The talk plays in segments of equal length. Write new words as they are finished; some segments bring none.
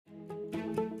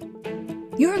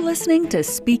You're listening to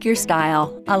Speak Your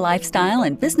Style, a lifestyle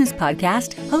and business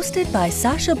podcast hosted by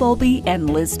Sasha Bolby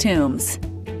and Liz Toombs.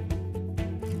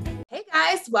 Hey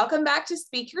guys, welcome back to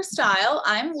Speak Your Style.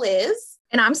 I'm Liz.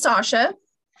 And I'm Sasha.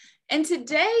 And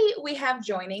today we have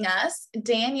joining us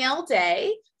Danielle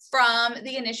Day from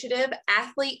the initiative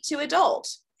Athlete to Adult.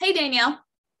 Hey Danielle.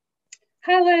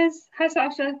 Hi Liz. Hi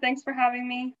Sasha. Thanks for having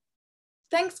me.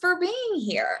 Thanks for being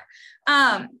here.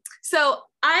 So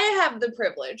I have the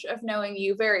privilege of knowing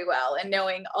you very well and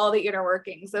knowing all the inner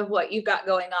workings of what you've got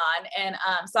going on. And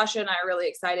Sasha and I are really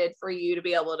excited for you to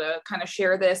be able to kind of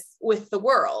share this with the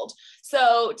world.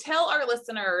 So tell our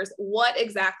listeners what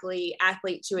exactly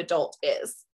Athlete to Adult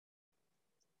is.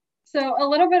 So a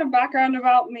little bit of background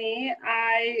about me.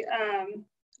 I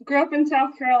grew up in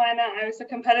South Carolina. I was a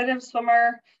competitive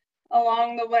swimmer.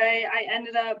 Along the way, I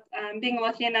ended up being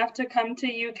lucky enough to come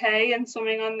to UK and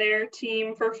swimming on their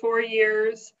team for 4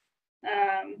 years.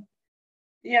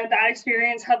 That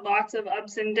experience had lots of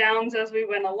ups and downs as we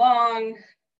went along.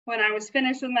 When I was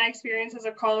finished with my experience as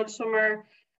a college swimmer,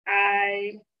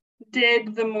 I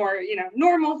did the more,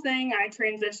 normal thing. I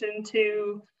transitioned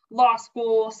to law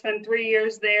school, spent 3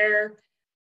 years there.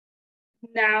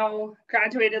 Now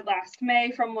graduated last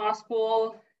May from law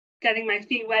school, getting my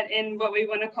feet wet in what we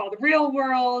want to call the real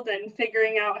world and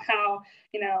figuring out how,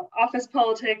 office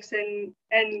politics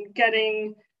and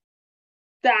getting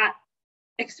that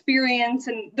experience.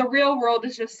 And the real world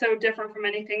is just so different from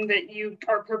anything that you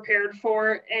are prepared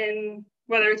for in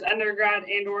whether it's undergrad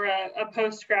and or a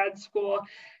post-grad school.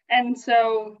 And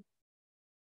so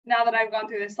now that I've gone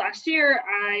through this last year,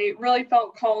 I really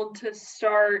felt called to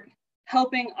start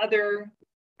helping other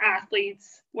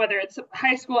athletes, whether it's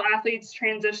high school athletes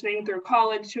transitioning through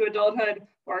college to adulthood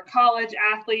or college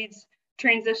athletes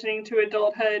transitioning to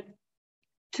adulthood,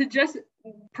 to just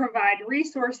provide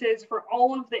resources for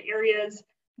all of the areas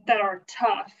that are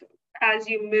tough as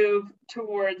you move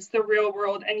towards the real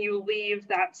world and you leave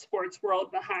that sports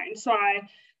world behind. So I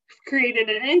created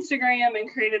an Instagram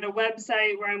and created a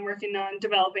website where I'm working on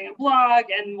developing a blog,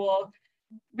 and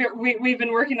we've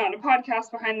been working on a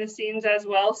podcast behind the scenes as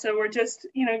well. So we're just,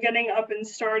 getting up and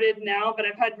started now, but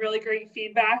I've had really great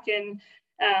feedback. And,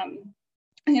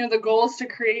 the goal is to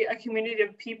create a community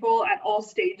of people at all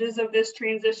stages of this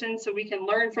transition so we can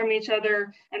learn from each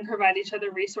other and provide each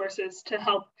other resources to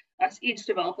help us each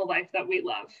develop a life that we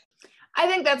love. I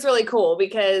think that's really cool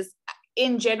because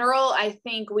in general, I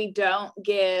think we don't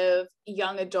give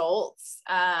young adults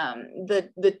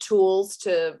the tools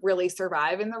to really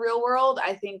survive in the real world.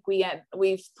 I think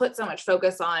we've put so much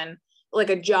focus on like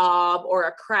a job or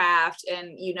a craft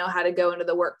and how to go into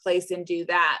the workplace and do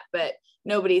that, but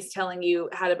nobody's telling you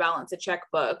how to balance a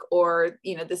checkbook or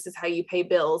this is how you pay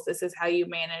bills, this is how you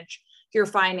manage your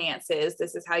finances,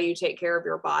 this is how you take care of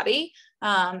your body.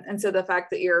 And so the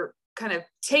fact that you're kind of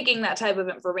taking that type of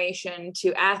information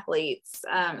to athletes,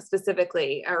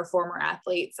 specifically our former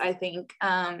athletes, I think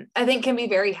can be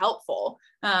very helpful.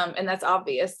 And that's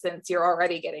obvious since you're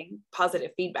already getting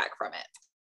positive feedback from it.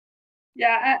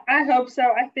 Yeah, I hope so.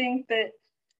 I think that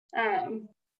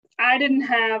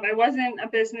I wasn't a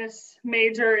business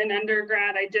major in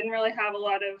undergrad. I didn't really have a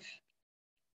lot of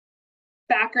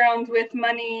background with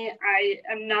money. I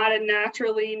am not a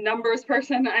naturally numbers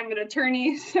person. I'm an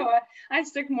attorney, so I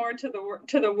stick more to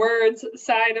the words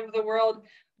side of the world.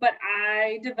 But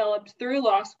I developed through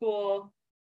law school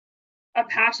a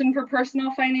passion for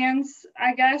personal finance,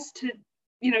 I guess, to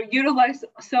utilize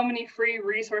so many free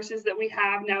resources that we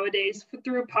have nowadays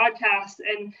through podcasts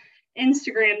and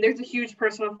Instagram. There's a huge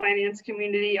personal finance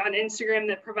community on Instagram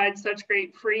that provides such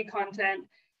great free content.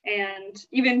 And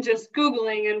even just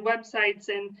Googling and websites.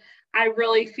 And I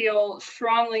really feel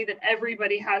strongly that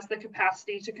everybody has the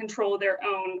capacity to control their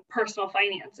own personal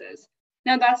finances.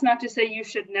 Now, that's not to say you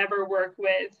should never work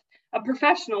with a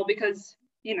professional because,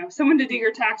 someone to do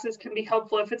your taxes can be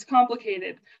helpful if it's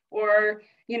complicated, or,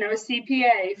 a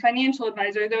CPA, financial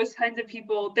advisor, those kinds of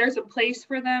people, there's a place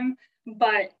for them.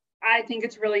 But I think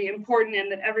it's really important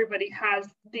and that everybody has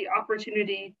the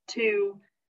opportunity to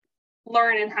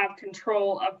learn and have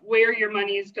control of where your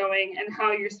money is going and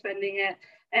how you're spending it,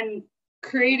 and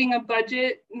creating a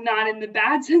budget, not in the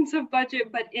bad sense of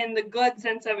budget, but in the good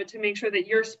sense of it, to make sure that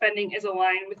your spending is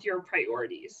aligned with your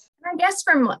priorities. I guess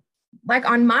from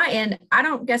on my end,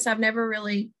 I've never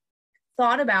really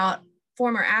thought about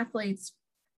former athletes,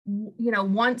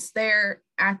 once their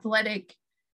athletic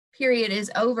period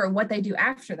is over, what they do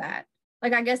after that.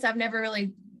 I guess I've never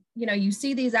really, you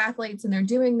see these athletes and they're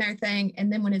doing their thing.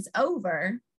 And then when it's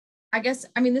over,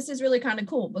 this is really kind of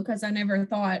cool because I never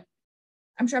thought,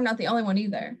 I'm sure I'm not the only one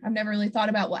either. I've never really thought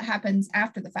about what happens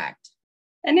after the fact.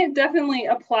 And it definitely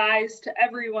applies to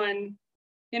everyone.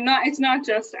 It's not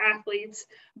just athletes,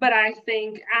 but I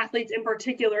think athletes in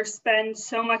particular spend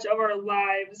so much of our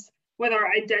lives with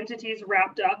our identities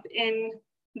wrapped up in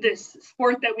this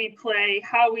sport that we play,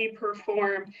 how we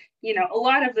perform. A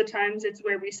lot of the times it's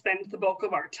where we spend the bulk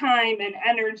of our time and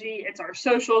energy. It's our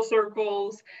social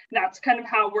circles. That's kind of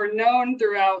how we're known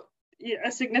throughout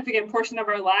a significant portion of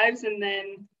our lives. And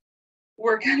then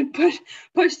we're kind of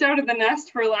pushed out of the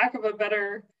nest, for lack of a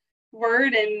better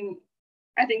word. And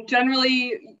I think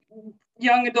generally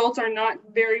young adults are not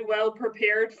very well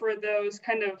prepared for those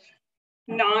kind of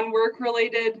non-work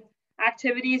related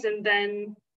activities. And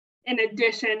then in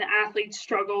addition, athletes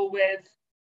struggle with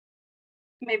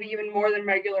maybe even more than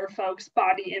regular folks,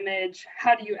 body image.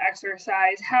 How do you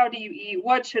exercise? How do you eat?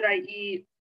 What should I eat?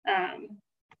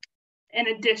 In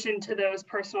addition to those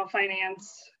personal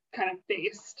finance kind of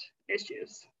based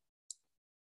issues.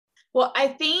 Well, I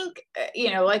think,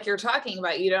 like you're talking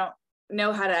about, you don't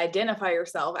know how to identify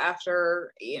yourself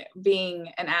after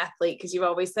being an athlete, because you've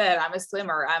always said, I'm a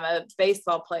swimmer, I'm a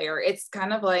baseball player. It's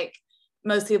kind of like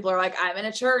most people are like, I'm an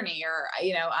attorney, or,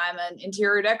 I'm an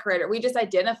interior decorator. We just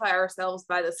identify ourselves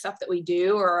by the stuff that we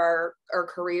do, or our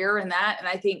career and that. And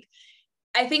I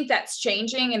think that's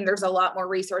changing, and there's a lot more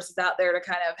resources out there to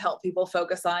kind of help people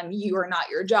focus on you are not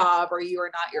your job, or you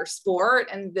are not your sport.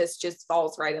 And this just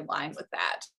falls right in line with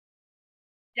that.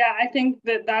 Yeah, I think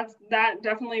that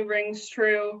definitely rings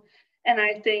true. And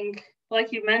I think,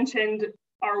 like you mentioned,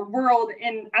 our world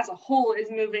as a whole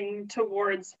is moving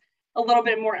towards a little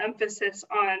bit more emphasis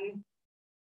on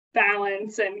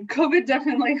balance. And COVID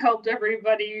definitely helped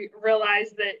everybody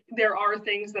realize that there are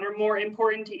things that are more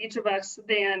important to each of us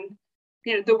than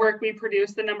the work we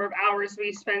produce, the number of hours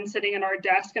we spend sitting at our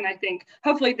desk. And I think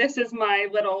hopefully this is my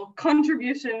little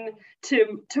contribution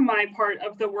to my part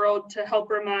of the world, to help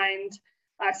remind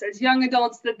us as young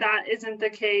adults that isn't the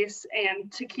case,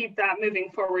 and to keep that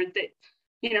moving forward,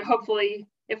 that hopefully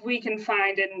if we can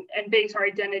find and base our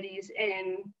identities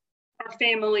in our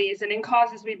families and in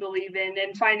causes we believe in,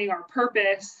 and finding our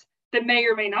purpose that may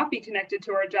or may not be connected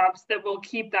to our jobs, that we'll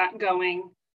keep that going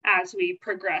as we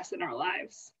progress in our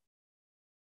lives.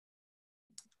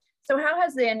 So how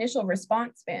has the initial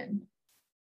response been?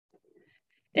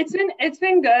 It's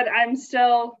been good.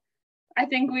 I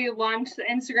think we launched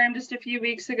Instagram just a few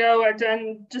weeks ago. I've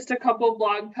done just a couple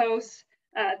blog posts.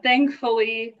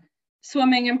 Thankfully,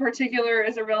 swimming in particular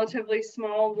is a relatively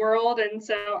small world. And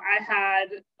so I had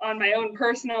on my own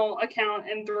personal account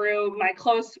and through my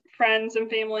close friends and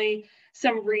family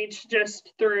some reach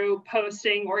just through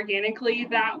posting organically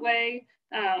that way.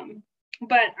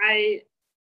 But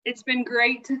it's been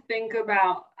great to think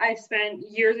about. I spent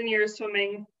years and years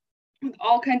swimming with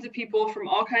all kinds of people from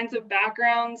all kinds of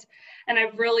backgrounds. And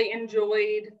I've really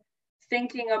enjoyed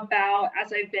thinking about,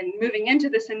 as I've been moving into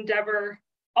this endeavor,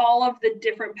 all of the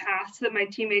different paths that my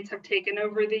teammates have taken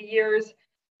over the years.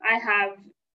 I have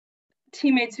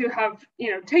teammates who have,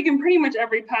 taken pretty much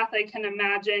every path I can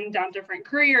imagine, down different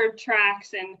career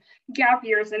tracks, and gap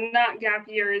years and not gap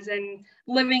years, and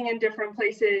living in different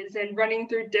places and running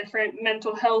through different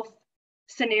mental health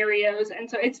scenarios. And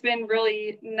so it's been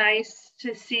really nice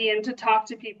to see and to talk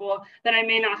to people that I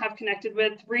may not have connected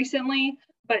with recently,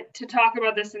 but to talk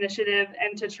about this initiative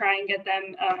and to try and get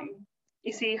them,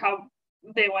 you see how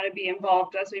they want to be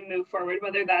involved as we move forward,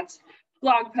 whether that's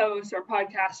blog posts or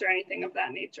podcasts or anything of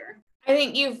that nature. I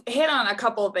think you've hit on a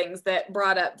couple of things that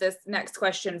brought up this next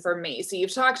question for me. So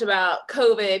you've talked about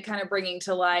COVID kind of bringing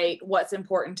to light what's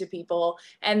important to people.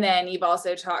 And then you've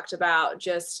also talked about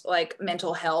just like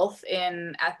mental health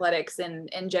in athletics and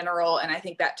in general. And I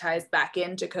think that ties back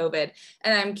into COVID.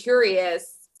 And I'm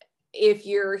curious if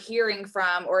you're hearing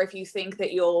from, or if you think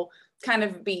that you'll kind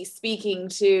of be speaking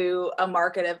to a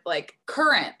market of like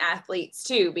current athletes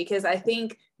too, because I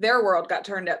think their world got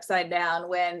turned upside down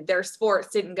when their sports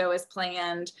didn't go as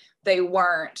planned. They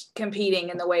weren't competing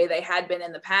in the way they had been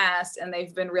in the past, and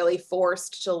they've been really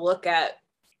forced to look at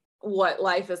what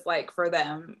life is like for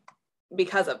them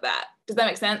because of that. Does that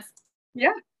make sense?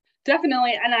 Yeah,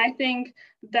 definitely. And I think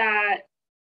that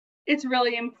it's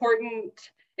really important.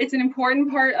 It's an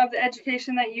important part of the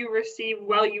education that you receive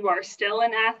while you are still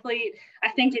an athlete. I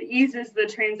think it eases the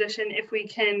transition if we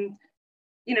can,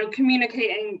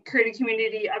 communicate and create a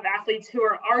community of athletes who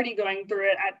are already going through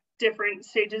it at different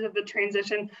stages of the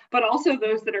transition, but also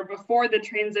those that are before the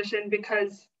transition,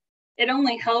 because it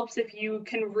only helps if you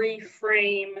can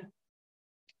reframe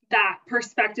that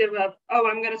perspective of, oh,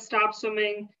 I'm going to stop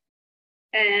swimming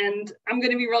and I'm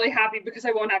going to be really happy because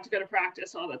I won't have to go to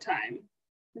practice all the time.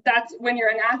 that's when you're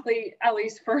an athlete, at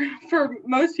least for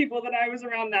most people that I was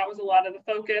around, that was a lot of the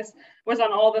focus was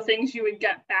on all the things you would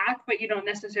get back, but you don't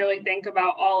necessarily think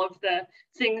about all of the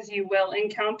things you will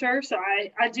encounter. So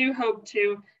I do hope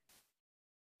to,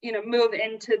 move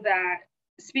into that,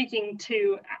 speaking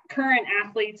to current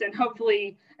athletes and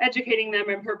hopefully educating them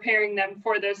and preparing them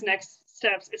for those next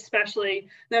steps, especially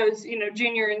those,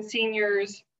 junior and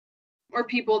seniors or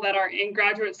people that are in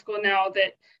graduate school now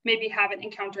that maybe haven't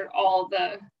encountered all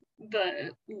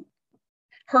the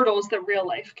hurdles that real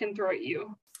life can throw at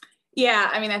you. Yeah,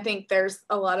 I mean, I think there's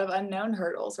a lot of unknown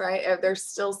hurdles, right? There's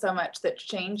still so much that's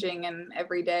changing, and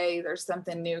every day there's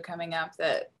something new coming up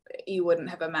that you wouldn't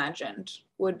have imagined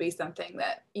would be something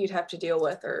that you'd have to deal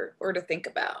with or to think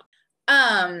about.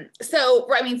 So,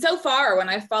 I mean, so far when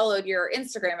I followed your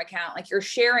Instagram account, like you're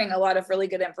sharing a lot of really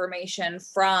good information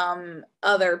from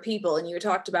other people, and you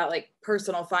talked about like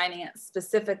personal finance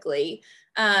specifically.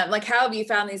 Like how have you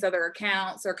found these other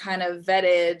accounts or kind of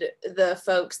vetted the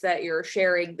folks that you're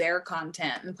sharing their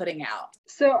content and putting out?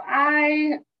 So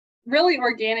I really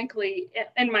organically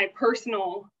in my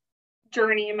personal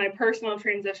journey, in my personal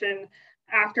transition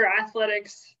after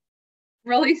athletics,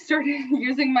 really started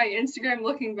using my Instagram,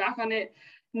 looking back on it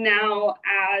now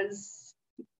as,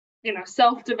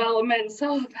 self-development,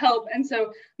 self-help. And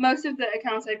so most of the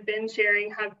accounts I've been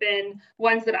sharing have been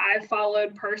ones that I've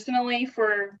followed personally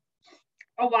for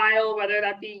a while, whether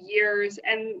that be years.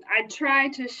 And I try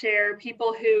to share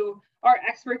people who are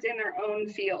experts in their own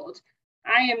field.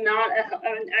 I am not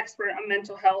an expert on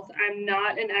mental health. I'm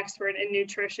not an expert in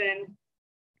nutrition,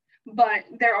 but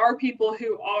there are people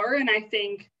who are, and I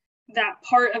think that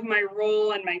part of my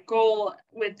role and my goal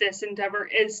with this endeavor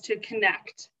is to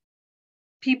connect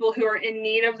people who are in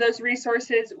need of those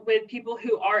resources with people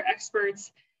who are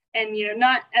experts. And,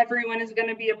 not everyone is going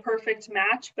to be a perfect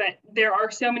match, but there are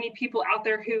so many people out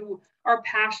there who are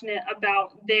passionate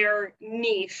about their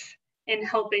niche in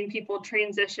helping people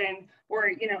transition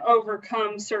or,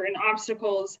 overcome certain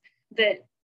obstacles. That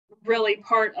really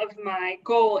part of my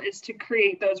goal is to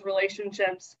create those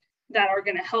relationships that are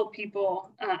going to help people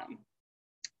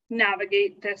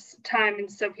navigate this time,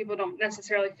 and so people don't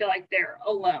necessarily feel like they're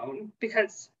alone.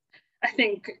 Because I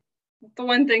think the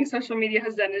one thing social media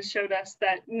has done is showed us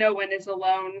that no one is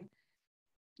alone.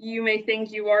 You may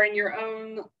think you are in your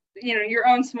own, your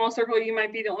own small circle. You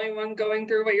might be the only one going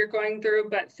through what you're going through,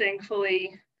 but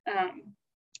thankfully,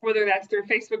 whether that's through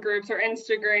Facebook groups or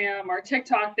Instagram or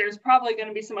TikTok, there's probably going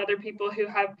to be some other people who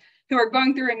are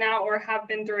going through it now or have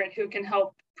been through it who can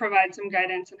help provide some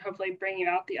guidance and hopefully bring you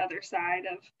out the other side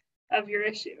of your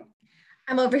issue.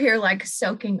 I'm over here like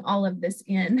soaking all of this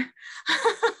in.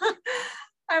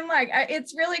 I'm like,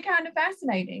 it's really kind of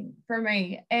fascinating for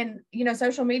me. And,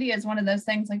 social media is one of those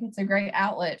things, like it's a great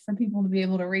outlet for people to be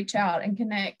able to reach out and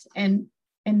connect and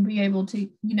be able to,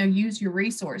 use your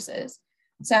resources.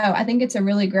 So I think it's a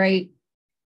really great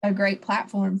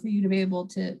platform for you to be able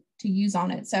to use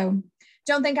on it. So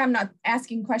don't think I'm not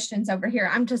asking questions over here.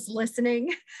 I'm just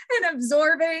listening and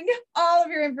absorbing all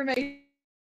of your information.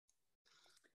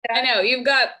 I know you've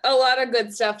got a lot of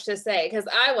good stuff to say because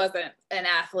I wasn't an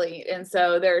athlete. And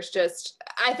so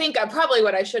I think probably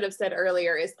what I should have said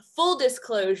earlier is full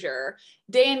disclosure.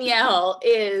 Danielle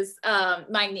is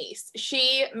my niece.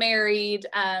 She married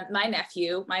my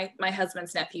nephew, my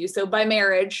husband's nephew. So by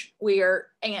marriage, we are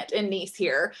aunt and niece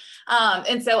here.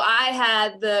 And so I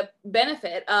had the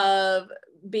benefit of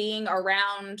being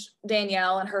around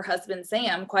Danielle and her husband,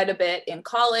 Sam, quite a bit in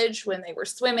college when they were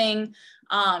swimming.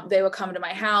 They would come to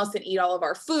my house and eat all of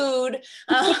our food.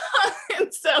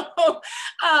 And so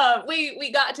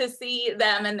we got to see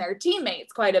them and their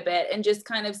teammates quite a bit and just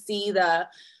kind of see the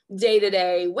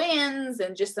day-to-day wins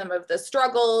and just some of the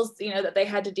struggles, that they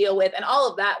had to deal with. And all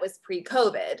of that was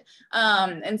pre-COVID.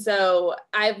 And so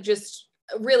I've just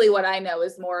really what I know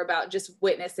is more about just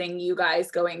witnessing you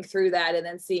guys going through that and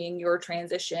then seeing your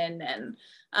transition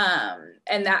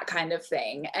and that kind of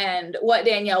thing. And what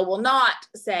Danielle will not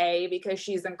say, because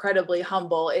she's incredibly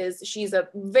humble, is she's a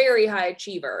very high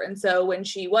achiever. And so when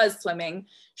she was swimming,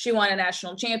 she won a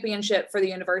national championship for the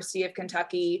University of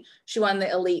Kentucky. She won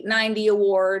the Elite 90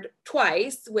 award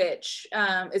twice, which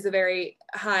is a very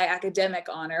high academic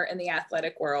honor in the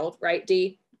athletic world, right,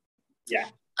 Dee? Yeah.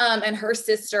 And her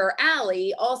sister,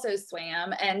 Allie, also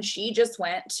swam, and she just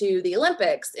went to the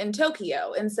Olympics in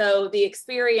Tokyo. And so the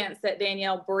experience that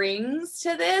Danielle brings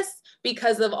to this,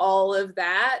 because of all of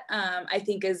that, I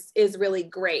think is really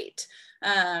great.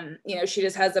 She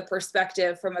just has a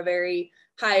perspective from a very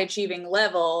high achieving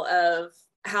level of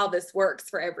how this works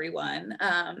for everyone,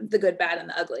 the good, bad, and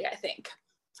the ugly, I think.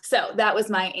 So that was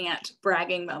my aunt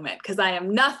bragging moment, because I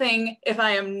am nothing if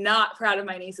I am not proud of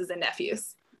my nieces and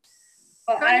nephews.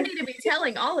 Well, I need to be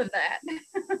telling all of that.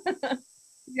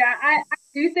 Yeah, I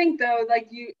do think though, like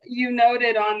you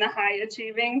noted on the high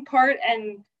achieving part,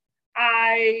 and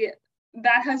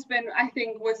that has been, I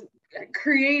think, was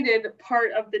created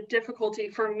part of the difficulty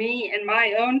for me in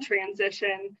my own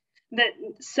transition that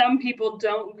some people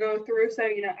don't go through. So,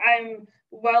 I'm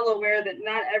well aware that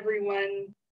not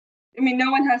everyone,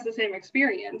 no one has the same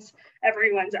experience.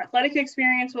 Everyone's athletic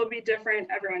experience will be different.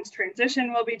 Everyone's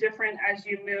transition will be different. As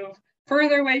you move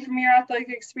further away from your athletic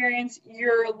experience,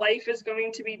 your life is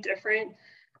going to be different.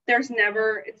 It's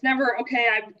never, okay,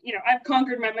 I've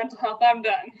conquered my mental health, I'm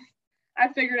done.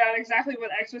 I figured out exactly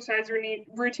what exercise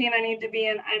routine I need to be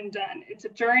in, I'm done. It's a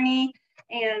journey.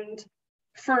 And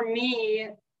for me,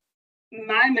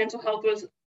 my mental health was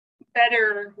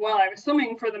better while I was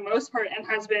swimming for the most part, and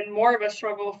has been more of a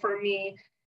struggle for me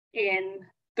in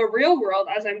the real world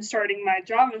as I'm starting my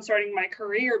job and starting my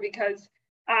career, because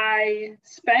I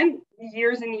spent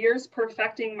years and years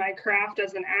perfecting my craft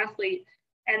as an athlete.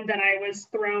 And then I was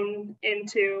thrown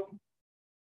into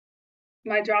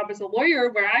my job as a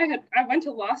lawyer, where I went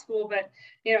to law school, but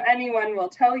anyone will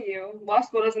tell you law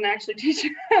school doesn't actually teach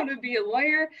you how to be a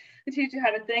lawyer. They teach you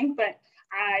how to think. But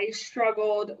I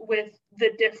struggled with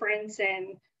the difference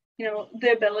in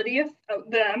the ability of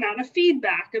the amount of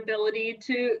feedback, ability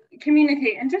to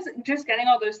communicate, and just getting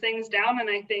all those things down. And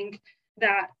I think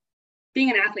that being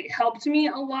an athlete helped me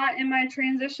a lot in my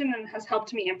transition and has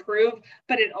helped me improve,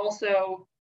 but it also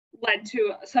led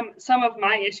to some of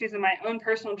my issues in my own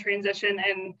personal transition,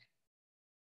 and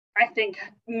I think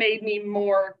made me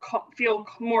feel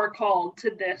more called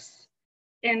to this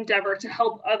endeavor to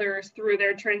help others through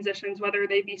their transitions, whether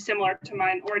they be similar to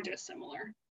mine or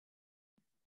dissimilar.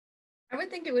 I would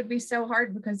think it would be so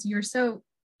hard, because you're so,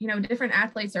 different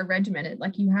athletes are regimented.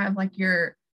 Like you have like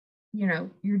your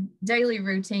daily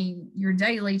routine, your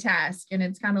daily task, and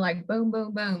it's kind of like boom,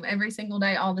 boom, boom, every single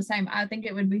day, all the same. I think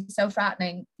it would be so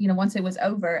frightening, once it was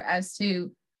over, as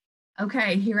to,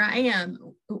 okay, here I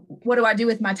am. What do I do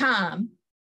with my time?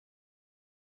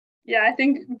 Yeah, I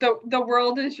think the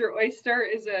world is your oyster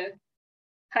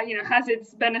has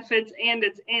its benefits and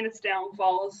its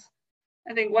downfalls.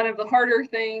 I think one of the harder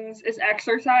things is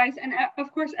exercise, and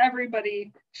of course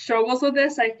everybody struggles with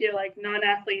this. I feel like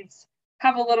non-athletes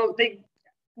they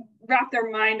wrap their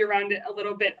mind around it a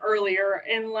little bit earlier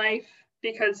in life,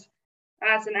 because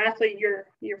as an athlete,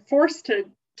 you're forced to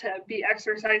be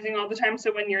exercising all the time.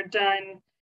 So when you're done,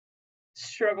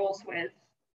 struggles with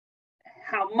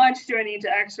how much do I need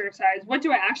to exercise? What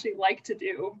do I actually like to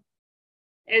do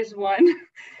is one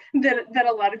that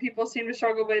a lot of people seem to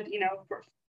struggle with,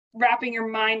 wrapping your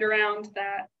mind around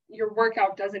that your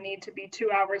workout doesn't need to be 2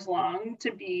 hours long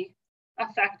to be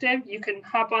effective. You can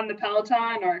hop on the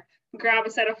Peloton or grab a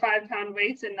set of 5-pound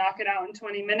weights and knock it out in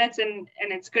 20 minutes, and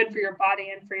it's good for your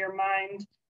body and for your mind.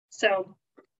 So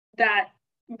that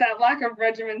lack of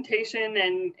regimentation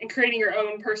and creating your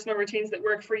own personal routines that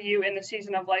work for you in the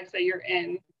season of life that you're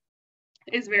in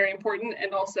is very important,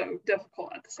 and also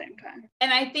difficult at the same time.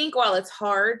 And I think while it's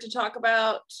hard to talk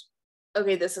about,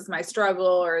 okay, this is my struggle,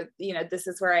 or, this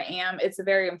is where I am, it's a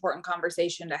very important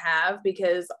conversation to have,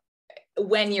 because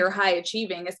when you're high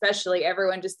achieving, especially,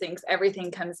 everyone just thinks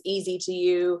everything comes easy to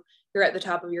you. You're at the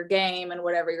top of your game and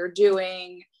whatever you're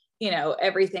doing,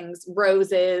 everything's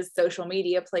roses. Social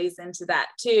media plays into that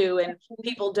too. And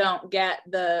people don't get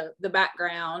the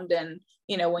background. And,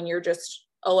 when you're just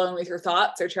alone with your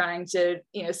thoughts, or trying to,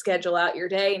 schedule out your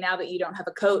day, now that you don't have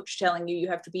a coach telling you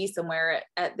have to be somewhere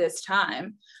at this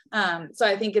time. So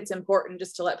I think it's important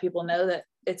just to let people know that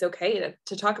it's okay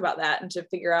to talk about that and to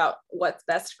figure out what's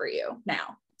best for you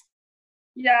now.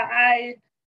 Yeah, I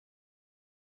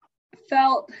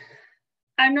felt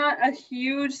I'm not a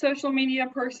huge social media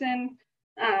person.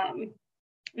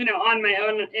 On my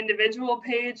own individual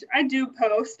page, I do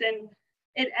post, and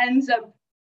it ends up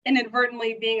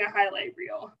inadvertently being a highlight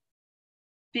reel.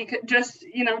 Because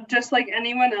just like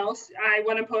anyone else, I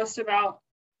want to post about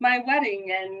my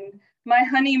wedding and my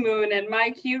honeymoon and my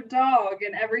cute dog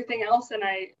and everything else. And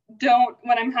I don't,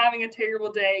 when I'm having a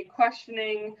terrible day,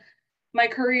 questioning my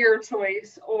career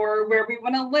choice or where we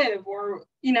want to live, or,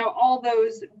 all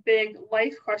those big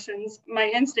life questions, my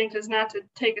instinct is not to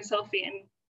take a selfie and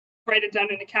write it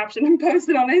down in a caption and post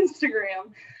it on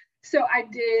Instagram. So I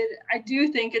do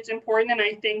think it's important. And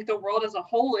I think the world as a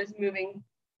whole is moving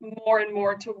more and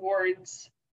more towards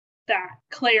that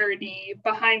clarity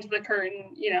behind the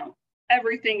curtain.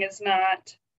 Everything is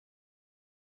not,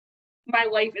 my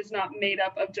life is not made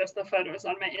up of just the photos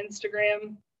on my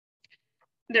Instagram.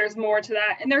 there's more to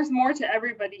that, and there's more to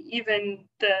everybody, even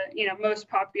the, you know, most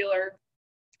popular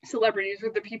celebrities, or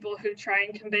the people who try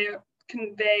and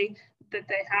convey that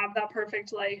they have that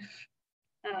perfect life.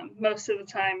 Most of the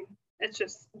time it's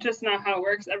just not how it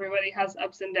works. Everybody has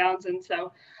ups and downs, and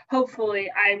so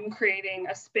hopefully I'm creating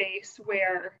a space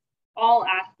where all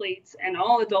athletes and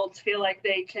all adults feel like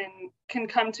they can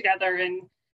come together and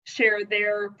share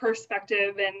their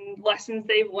perspective and lessons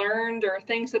they've learned or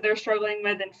things that they're struggling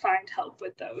with, and find help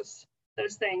with those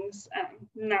things,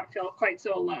 not feel quite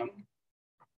so alone.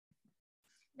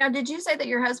 Now, did you say that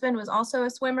your husband was also a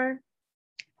swimmer?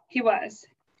 He was.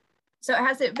 So how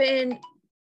has it been,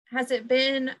 I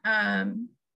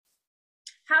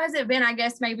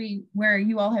guess, maybe where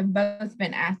you all have both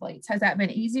been athletes? Has that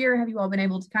been easier? Have you all been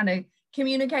able to kind of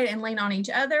communicate and lean on each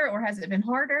other, or has it been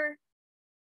harder?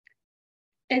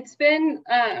 It's been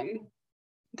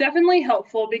definitely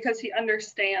helpful, because he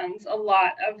understands a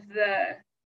lot of the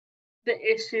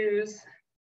issues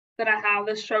that I have,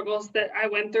 the struggles that I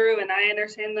went through, and I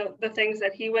understand the things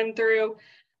that he went through.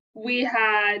 We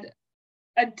had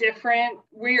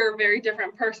we are very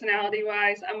different personality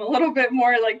wise. I'm a little bit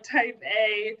more like type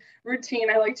A,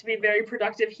 routine. I like to be very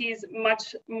productive. He's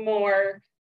much more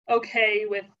okay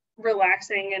with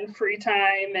relaxing and free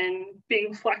time and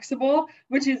being flexible,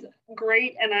 which is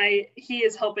great. And he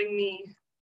is helping me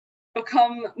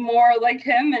become more like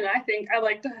him. And I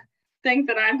like to think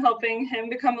that I'm helping him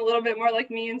become a little bit more like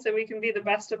me, and so we can be the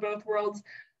best of both worlds.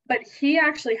 But he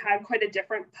actually had quite a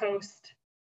different post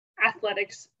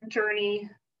athletics journey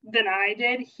than I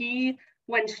did. He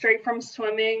went straight from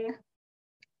swimming,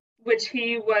 which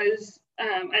he was,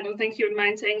 I don't think he would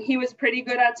mind saying, he was pretty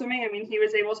good at swimming. I mean, he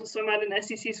was able to swim at an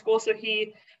SEC school, so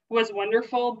he was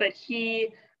wonderful, but he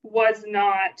was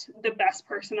not the best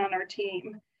person on our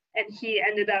team. And he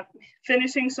ended up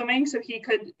finishing swimming so he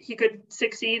could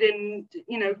succeed and,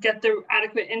 you know, get the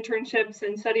adequate internships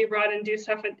and study abroad and do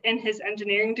stuff in his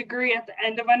engineering degree at the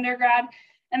end of undergrad.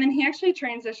 And then he actually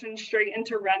transitioned straight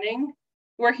into running,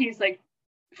 where he's like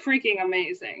freaking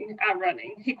amazing at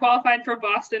running. He qualified for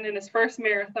Boston in his first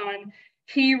marathon.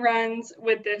 He runs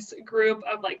with this group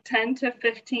of like 10 to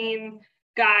 15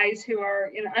 guys who are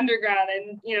in undergrad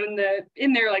and, you know,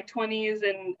 in their like 20s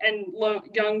and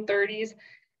young 30s.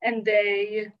 And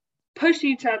they push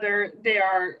each other. They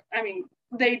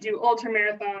do ultra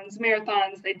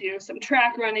marathons, they do some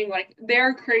track running, like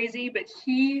they're crazy, but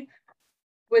he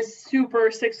was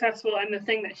super successful. And the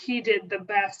thing that he did the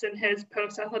best in his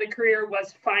post-athletic career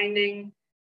was finding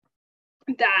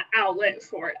that outlet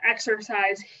for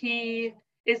exercise. He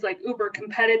is like uber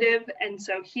competitive, and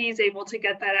so he's able to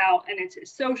get that out, and it's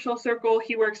his social circle.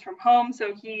 He works from home,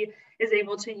 so he is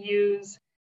able to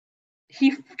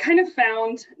he kind of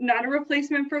found not a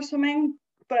replacement for swimming,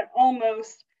 but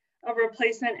almost a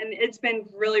replacement. And it's been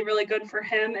really, really good for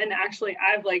him. And actually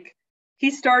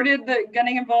he started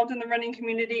getting involved in the running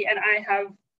community, and I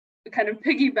have kind of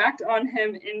piggybacked on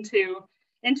him into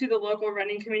the local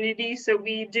running community. So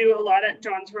we do a lot at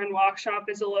John's Run Walk Shop,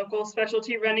 is a local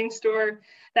specialty running store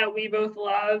that we both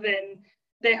love. And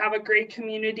they have a great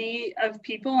community of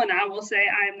people. And I will say,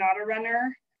 I am not a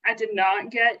runner. I did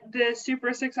not get the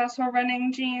super successful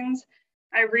running genes.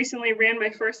 I recently ran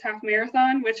my first half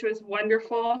marathon, which was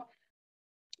wonderful.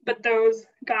 But those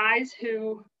guys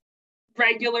who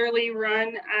regularly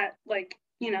run at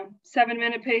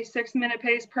 7-minute pace, 6-minute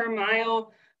pace per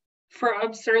mile for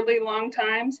absurdly long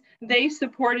times, they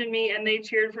supported me and they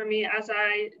cheered for me as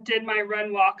I did my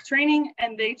run walk training,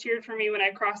 and they cheered for me when I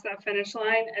crossed that finish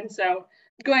line. And so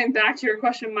going back to your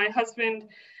question, my husband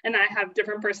and I have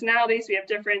different personalities. We have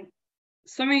different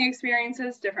swimming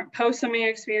experiences, different post-swimming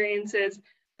experiences,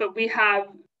 but we have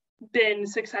been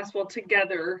successful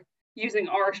together using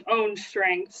our own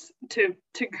strengths to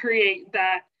create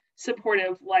that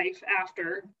supportive life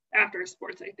after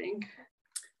sports, I think.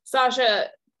 Sasha,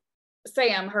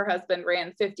 Sam, her husband,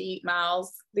 ran 50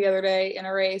 miles the other day in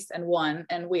a race and won,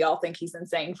 and we all think he's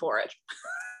insane for it.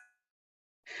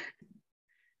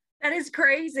 That is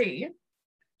crazy.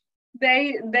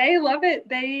 They love it.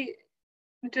 They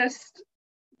just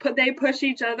push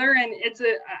each other, and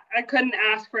I couldn't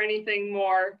ask for anything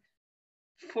more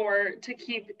to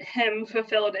keep him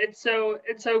fulfilled. It's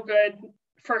so good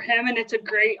for him, and it's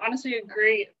honestly a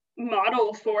great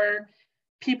model for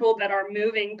people that are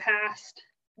moving past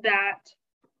that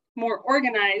more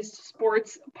organized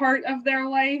sports part of their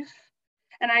life.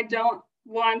 And I don't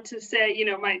want to say,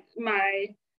 my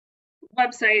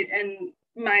website and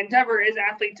my endeavor is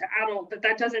athlete to adult, but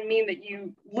that doesn't mean that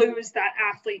you lose that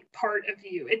athlete part of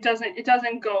you. It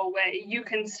doesn't go away. You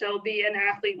can still be an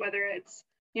athlete, whether it's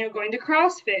going to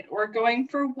CrossFit or going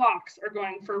for walks or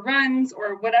going for runs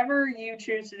or whatever you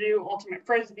choose to do, ultimate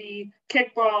frisbee,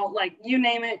 kickball, like you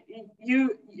name it.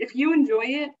 If you enjoy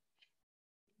it,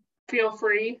 feel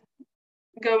free,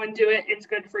 go and do it. It's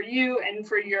good for you and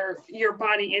for your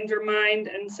body and your mind.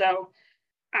 And so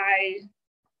I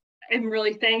am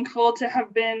really thankful to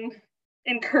have been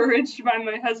encouraged by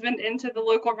my husband into the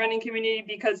local running community,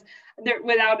 because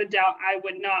without a doubt, I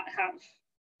would not have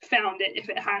found it if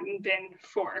it hadn't been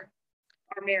for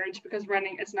our marriage, because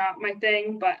running is not my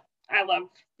thing, but I love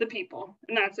the people,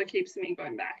 and that's what keeps me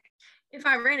going back. If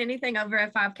I ran anything over a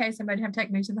 5K, somebody'd have to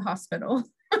take me to the hospital.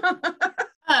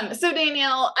 So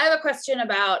Danielle, I have a question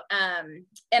about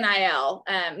NIL,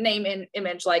 name,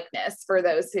 image, likeness, for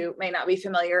those who may not be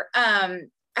familiar.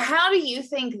 How do you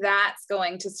think that's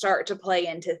going to start to play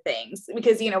into things?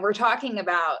 Because, we're talking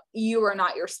about you are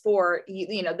not your sport,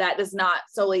 that does not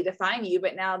solely define you,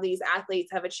 but now these athletes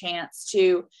have a chance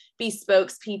to be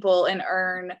spokespeople and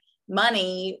earn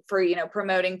money for,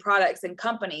 promoting products and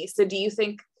companies. So do you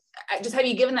think, have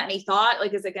you given that any thought?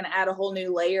 Like, is it going to add a whole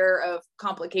new layer of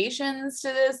complications to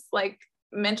this, like,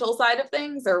 mental side of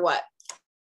things, or what?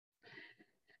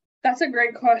 That's a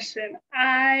great question.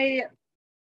 I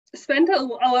spent a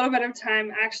little bit of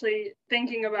time actually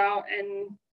thinking about and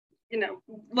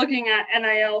looking at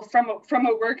NIL from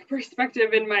a work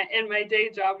perspective in my day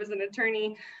job as an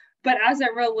attorney, but as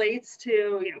it relates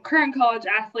to current college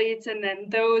athletes, and then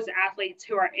those athletes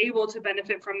who are able to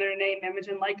benefit from their name, image,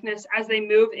 and likeness as they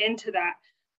move into that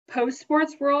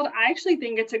post-sports world, I actually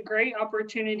think it's a great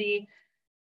opportunity,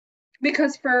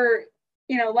 because for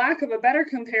lack of a better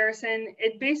comparison,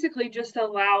 it basically just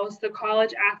allows the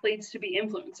college athletes to be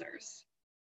influencers.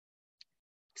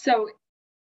 So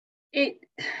it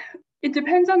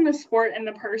depends on the sport and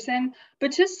the person,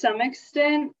 but to some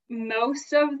extent,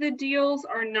 most of the deals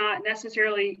are not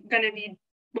necessarily going to be,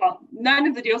 none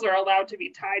of the deals are allowed to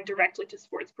be tied directly to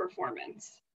sports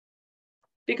performance,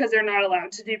 because they're not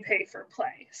allowed to do pay for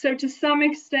play. So to some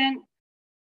extent,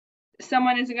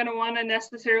 someone isn't going to want to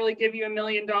necessarily give you $1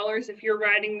 million if you're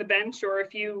riding the bench, or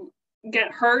if you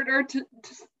get hurt, or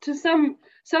to some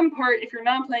part, if you're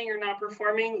not playing or not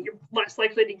performing, you're less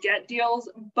likely to get deals.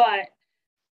 But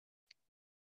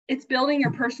it's building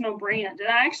your personal brand, and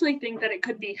I actually think that it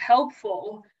could be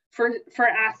helpful for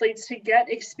athletes to get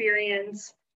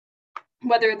experience,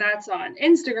 whether that's on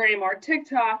Instagram or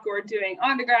TikTok, or doing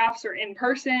autographs, or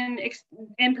in-person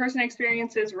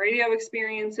experiences, radio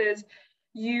experiences.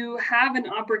 You have an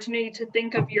opportunity to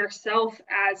think of yourself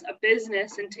as a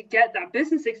business and to get that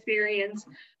business experience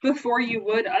before you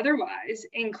would otherwise,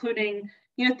 including,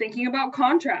 thinking about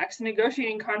contracts,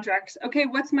 negotiating contracts. Okay,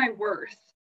 what's my worth?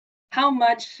 How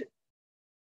much,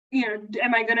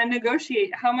 am I going to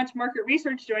negotiate? How much market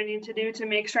research do I need to do to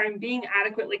make sure I'm being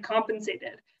adequately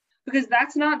compensated? Because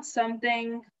that's not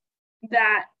something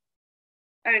that,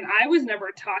 I was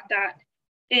never taught that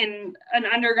in an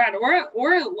undergrad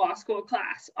or a law school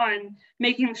class, on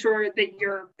making sure that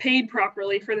you're paid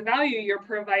properly for the value you're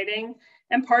providing.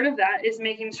 And part of that is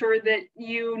making sure that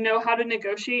you know how to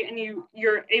negotiate and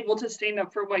you're able to stand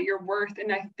up for what you're worth.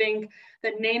 And I think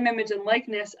that name, image, and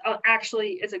likeness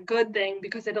actually is a good thing,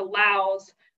 because it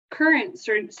allows current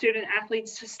student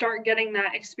athletes to start getting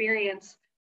that experience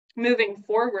moving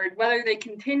forward, whether they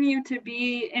continue to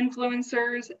be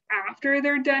influencers after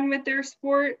they're done with their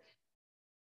sport.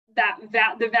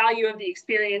 The value of the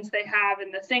experience they have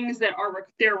and the things that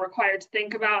they're required to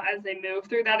think about as they move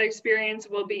through that experience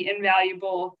will be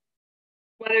invaluable,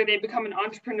 whether they become an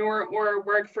entrepreneur or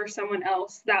work for someone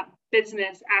else. That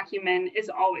business acumen is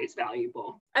always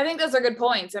valuable. I think those are good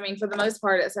points. For the most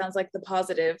part, it sounds like the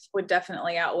positive would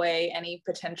definitely outweigh any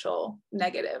potential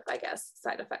negative,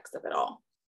 side effects of it all.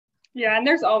 Yeah, and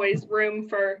there's always room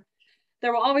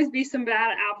there will always be some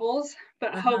bad apples,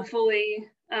 but hopefully,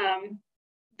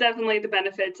 definitely the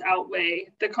benefits outweigh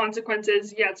the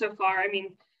consequences yet so far.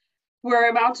 We're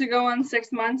about to go on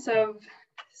 6 months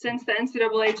since the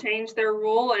NCAA changed their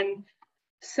rule, and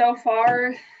so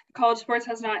far college sports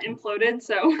has not imploded.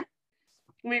 So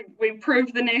we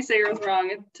proved the naysayers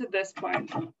wrong to this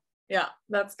point. Yeah,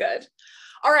 that's good.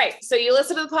 All right. So you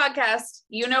listen to the podcast,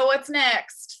 you know what's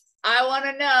next. I want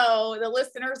to know, the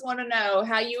listeners want to know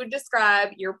how you would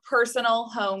describe your personal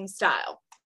home style.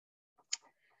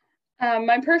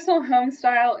 My personal home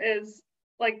style is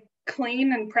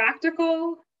clean and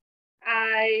practical.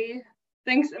 I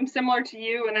think I'm similar to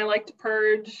you, and I like to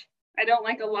purge. I don't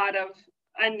like a lot of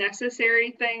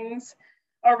unnecessary things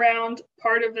around.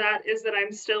 Part of that is that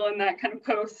I'm still in that kind of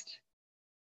post-college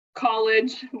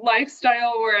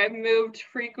lifestyle where I've moved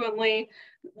frequently.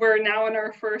 we're now in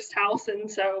our first house. And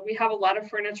so we have a lot of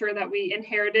furniture that we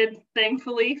inherited,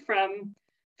 thankfully, from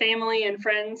family and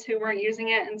friends who weren't using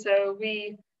it. And so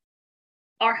we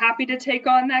are happy to take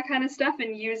on that kind of stuff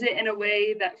and use it in a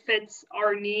way that fits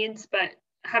our needs, but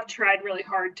have tried really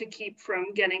hard to keep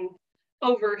from getting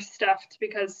overstuffed,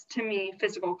 because to me,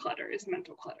 physical clutter is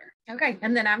mental clutter. Okay.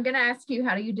 And then I'm going to ask you,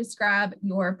 how do you describe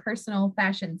your personal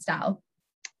fashion style?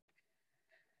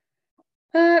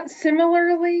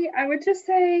 Similarly, I would just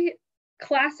say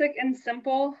classic and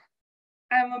simple.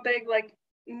 I'm a big like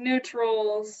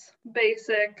neutrals,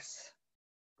 basics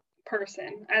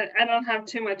person. I don't have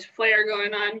too much flair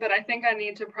going on, but I think I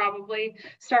need to probably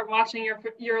start watching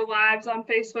your lives on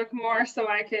Facebook more, so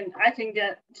I can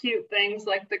get cute things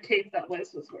like the cape that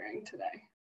Liz was wearing today.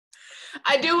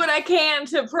 I do what I can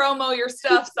to promo your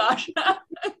stuff, Sasha.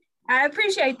 I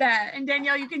appreciate that. And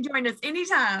Danielle, you can join us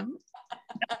anytime.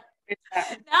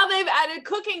 Now they've added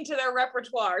cooking to their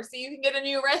repertoire, so you can get a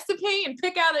new recipe and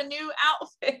pick out a new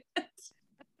outfit.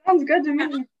 Sounds good to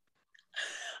me.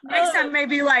 Next time,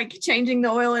 maybe like changing the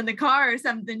oil in the car or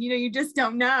something. You just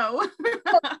don't know.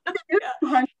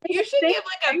 Yeah. You should give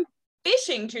like a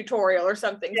fishing tutorial or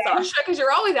something, Sasha, because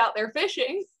you're always out there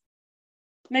fishing.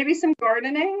 Maybe some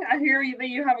gardening. I hear that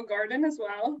you have a garden as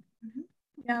well.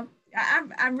 Yeah,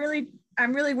 I'm really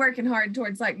working hard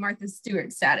towards like Martha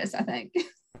Stewart status, I think.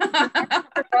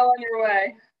 Well on your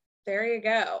way. There you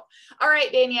go. All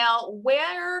right, Danielle,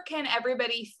 where can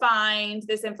everybody find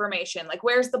this information? Like,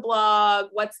 where's the blog?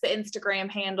 What's the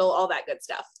Instagram handle? All that good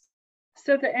stuff.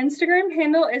 So the Instagram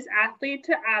handle is Athlete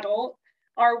to Adult.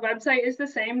 Our website is the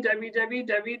same,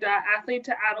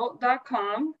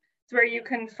 www.athletetoadult.com. It's where you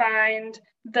can find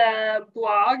the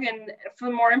blog and for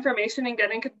more information and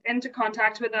get into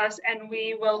contact with us. And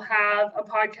we will have a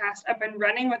podcast up and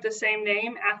running with the same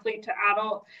name, Athlete to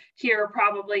Adult, here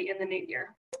probably in the new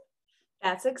year.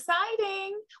 That's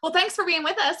exciting. Well, thanks for being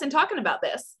with us and talking about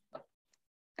this.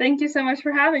 Thank you so much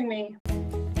for having me.